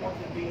anything on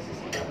the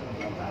basis of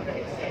the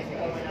extent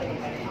na wala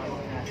naman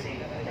hawak na say,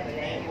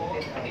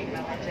 memo,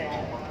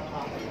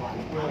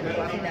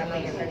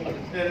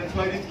 that's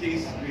why this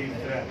case is grave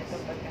threats.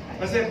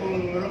 Kasi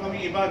kung meron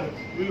kami iba,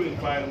 we will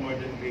file more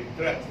than grave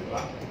threats, di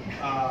ba?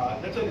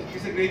 That's why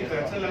it's a grave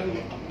threat.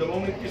 The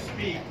moment you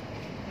speak,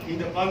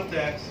 in the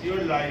context,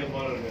 you're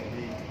liable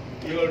already.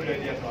 You're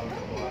already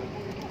accountable.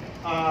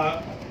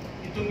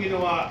 Itong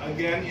ginawa,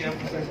 again,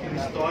 i-emphasize yung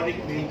historic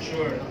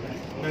nature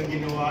ng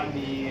ginawa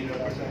ni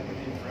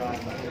Representative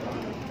Franz.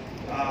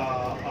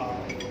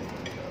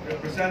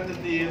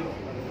 Representative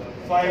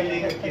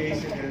filing a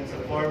case against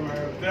a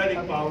former, very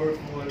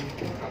powerful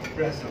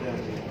president.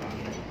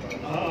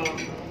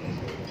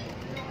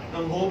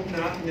 Ang hope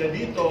na niya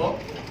dito,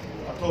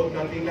 at hope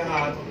natin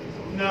lahat,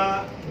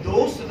 na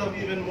those that have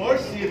even more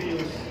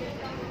serious,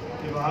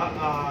 diba,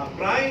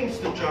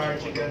 crimes to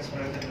charge against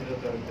President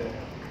Duterte,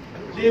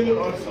 they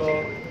will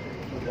also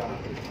do that.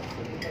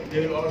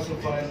 They will also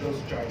file those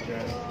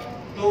charges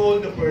to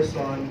hold the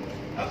person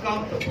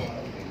accountable.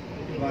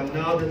 Diba?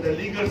 Now that the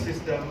legal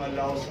system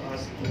allows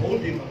us to hold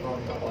him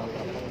accountable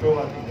for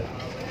what he does.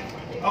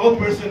 Ako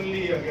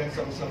personally, against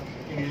some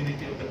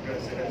immunity of the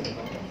president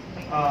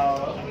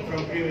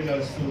from criminal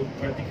suit,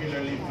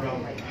 particularly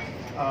from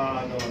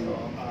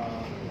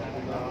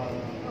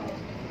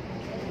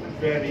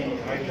very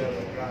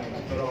high-level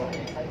crimes. Pero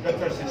that's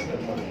our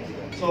system.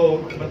 So,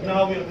 but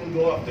now we can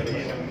go after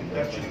him, and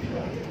that should be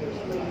done.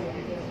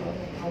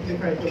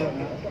 Amplify ko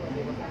lang.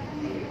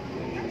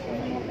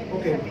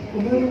 Okay,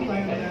 kung meron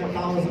tayo ng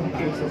 1,000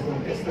 cases of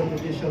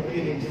extrajudicial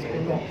killings,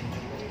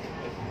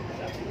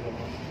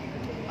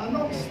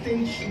 anong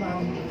stage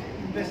ng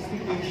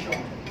investigation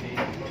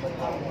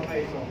ang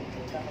mga ito?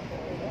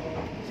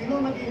 Sino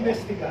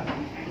nag-investiga?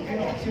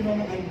 Sino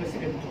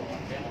nag-investigate ito?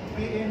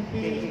 PNP,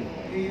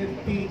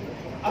 AFP,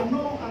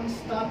 ano ang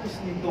status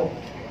nito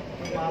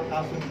ng mga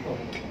kaso nito?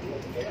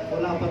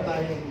 Wala pa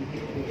tayong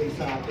ibigay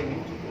sa atin.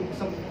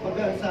 Sa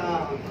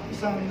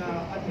isang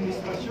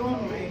administrasyon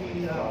o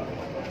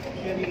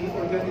any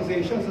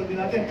organization, sabi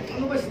natin,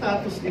 ano ba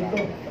status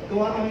nito?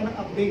 Gawa kami ng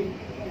update.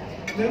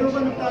 Meron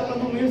ba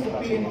nagtatanong ngayon sa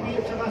PNP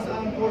at saka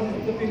sa Armed Forces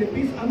of the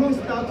Philippines, ano ang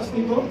status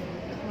nito?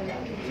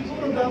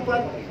 Siguro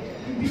dapat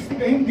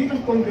imbestigahin din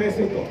ng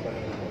Kongreso ito.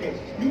 Okay.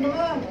 Yung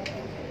mga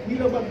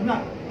nilabag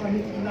na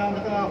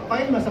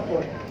naka-file na sa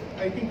court,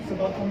 I think it's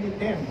about only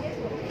 10.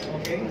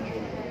 Okay?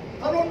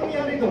 Ano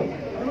nangyari doon?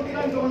 Ano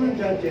ginagawa ng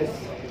judges?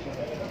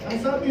 Ang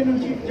sabi ng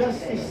Chief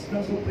Justice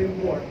ng Supreme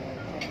Court,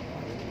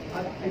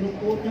 at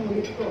inuquote niya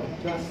ulit ito,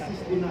 justice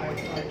denied,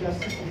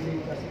 justice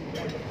delayed.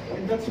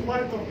 And that's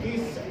part of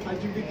his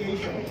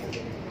adjudication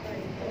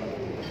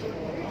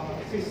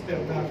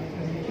system na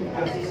Chief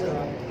Justice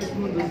is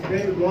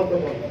very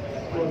laudable.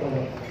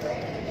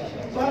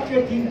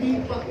 Bakit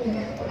hindi pa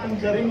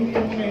umaandarin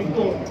itong mga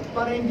ito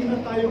para hindi na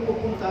tayo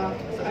pupunta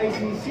sa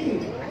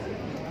ICC?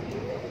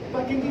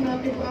 Bakit hindi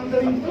natin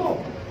paandarin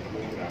ito?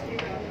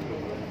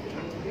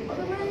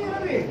 Ano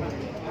nangyayari?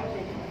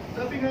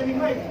 Sabi nga ni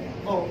Mike,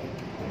 do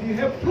you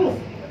have proof?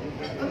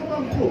 Ano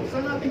bang proof?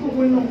 Saan natin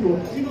kukunin ng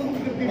proof? Sino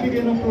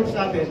bibigyan ng proof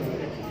sa atin?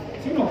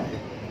 Sino?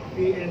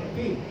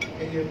 PNP,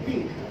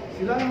 AFP.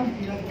 Sila ang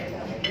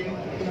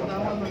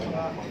pinatawag ng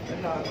mga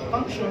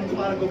function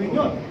para gawin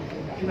yun.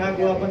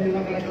 Ginagawa ba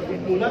nilang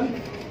katungkulan?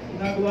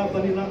 Ginagawa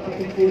ba nilang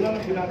katungkulan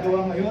ang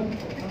ginagawa ngayon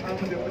ng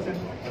ating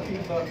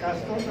Representative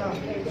Castro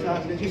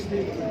sa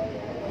legislature?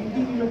 Hindi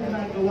nila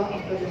ginagawa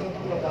ang kanilang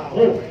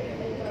trabaho.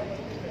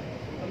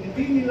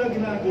 hindi nila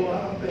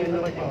ginagawa ang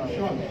kanilang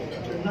function.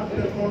 They're not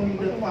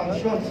performing their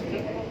functions.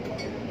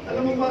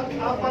 Alam mo ba,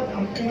 4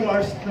 ang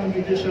pillars ng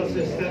judicial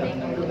system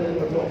under the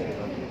rule of law.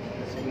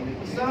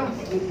 Isa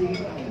would be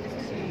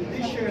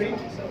judiciary.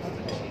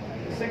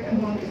 The second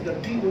one is the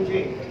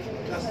DOJ,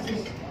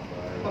 justice.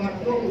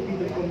 Pangatlo would be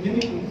the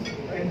community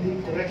and the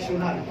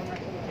correctional.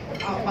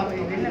 4 ang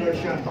pillars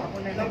yan.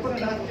 Dapat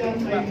lahat yan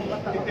ay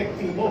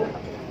epektibo.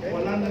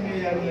 Walang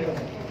nangyayari ngayon.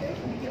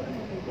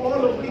 All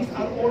of these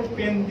are all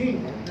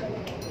pending.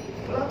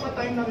 Wala pa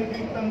tayong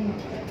nakikitang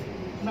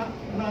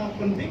na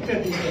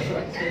convicted dito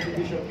sa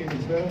judicial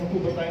case. Pero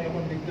kung ba tayo na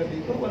convicted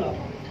dito, wala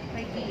pa.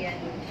 May kiyan.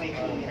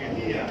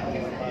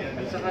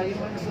 Saka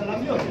yung Alam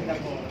yun.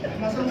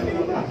 Nasaan na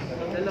yun ba?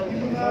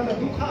 Yung mga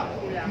nadukha,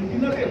 hindi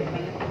na rin.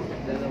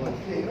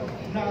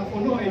 Na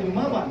puno ay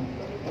lumaban.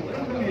 Wala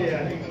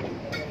nangyayari.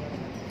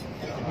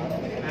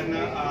 And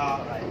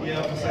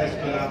i-emphasize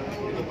ko lang,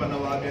 ito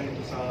panawagan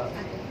ito sa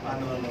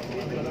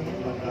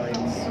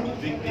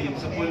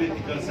victims, sa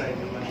political side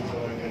naman ito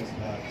against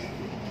that.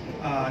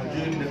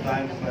 During the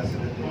time of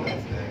President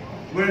Duterte,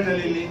 where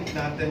nalilink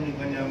natin yung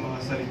kanyang mga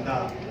salita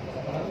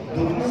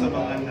doon sa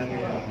mga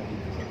nangyayari.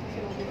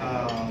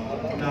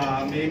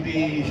 Na maybe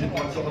you should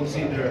also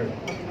consider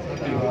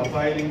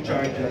filing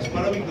charges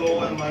para we go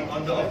on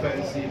the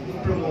offensive,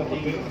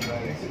 promoting human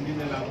rights. Hindi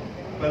na lang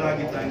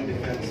palagi tayong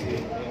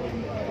defensive.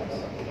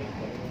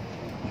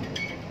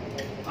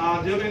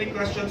 Do you have any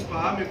questions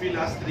pa? Maybe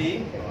last 3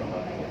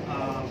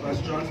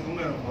 questions kung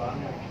meron pa.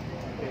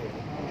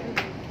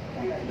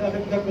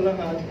 Dadagdag ko lang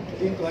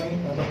dito ay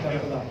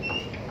dadagdag ko lang.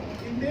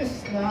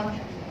 Imbes na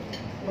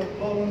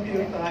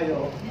mag-volunteer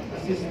tayo,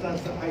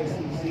 assistance sa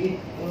ICC,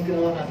 anong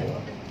ginawa natin?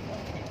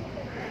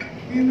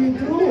 We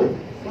withdrew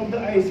from the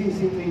ICC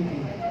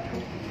treaty.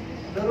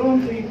 The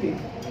Rome Treaty.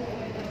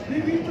 We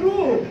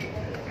withdrew.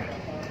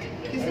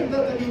 Isn't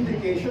that an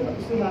indication na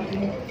gusto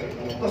natin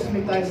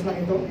cosmetize lang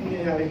ito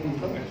nangyayari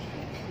dito?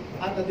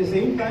 At the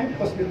same time,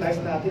 cosmetize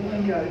natin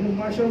ang nangyayari ng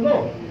martial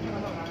law.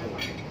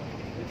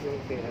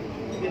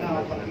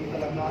 Pinapakita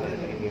lang natin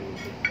ang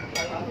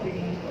ating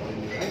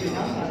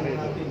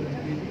natin ng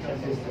political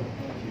system.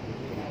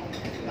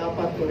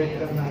 Dapat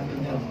correctan natin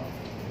yan.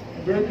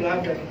 We're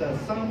glad that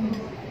some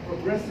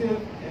progressive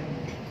and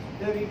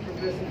very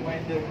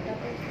progressive-minded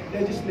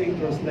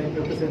legislators like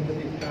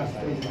Representative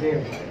Castro is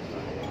there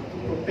to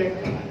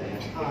protect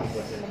us,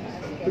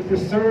 to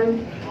preserve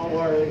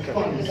our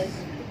funds,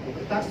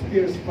 the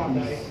taxpayers'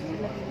 funds,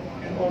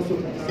 and also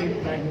at the same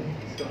time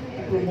to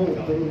promote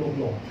the rule of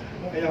law.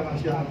 Kaya nga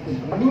siya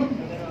ngayon,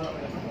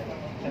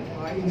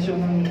 ayon siya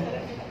ng,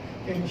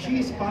 and she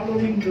is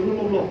following the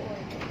rule of law.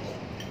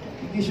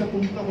 Hindi siya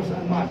pumunta kung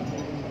saan man.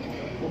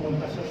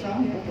 Pumunta siya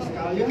sa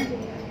Piskalya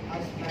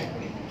at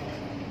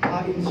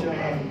ayon siya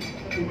ng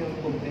criminal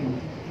complaint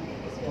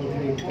for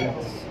grave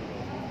threats.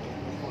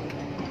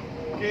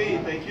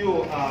 Okay, thank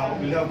you.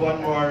 We'll have one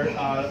more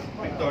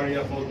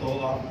Victoria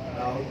photo up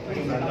now.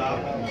 Stand up.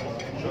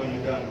 Show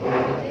you that.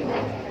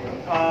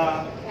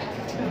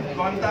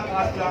 Contact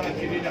us lang if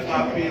you need a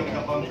copy of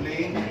the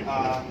complaint.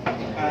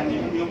 And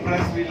yung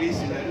press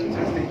release,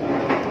 just take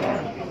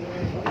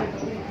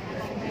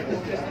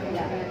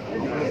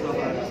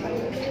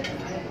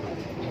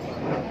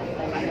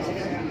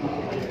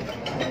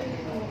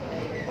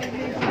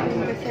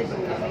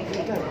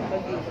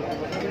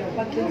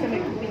Pag dun sa may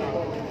kupit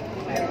ko,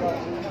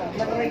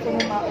 matry ko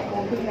na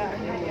makakapag na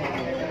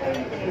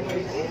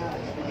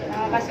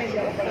nakakasaya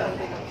ako pala.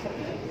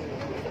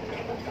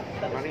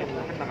 Ano yun?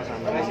 Bakit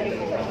nakasama?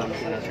 Nakasama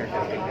sila sa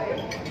certificate.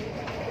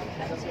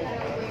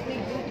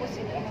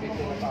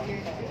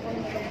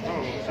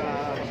 Oo,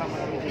 kasama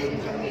namin sila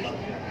sa mga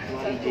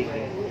EJK.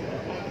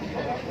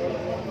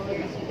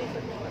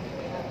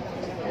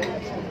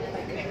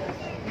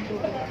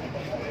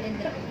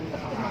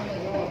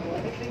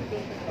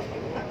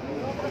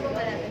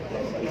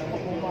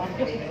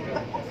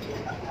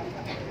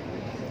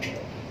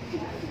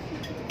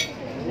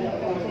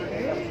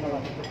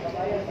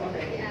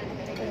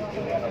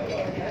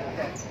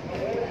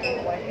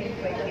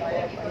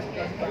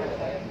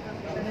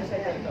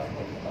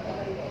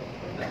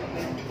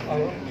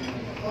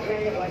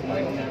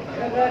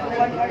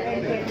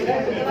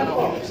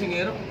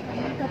 Singero.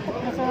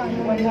 Nasa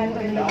ano man lang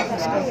ang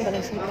nakasasal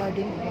pala sa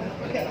recording.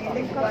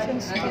 Yung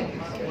captions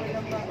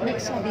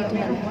next na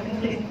dito na.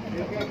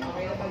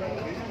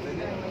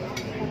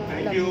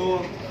 Thank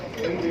you.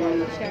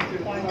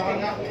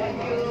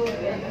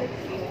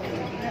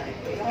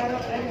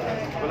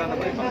 Wala na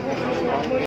ba ito?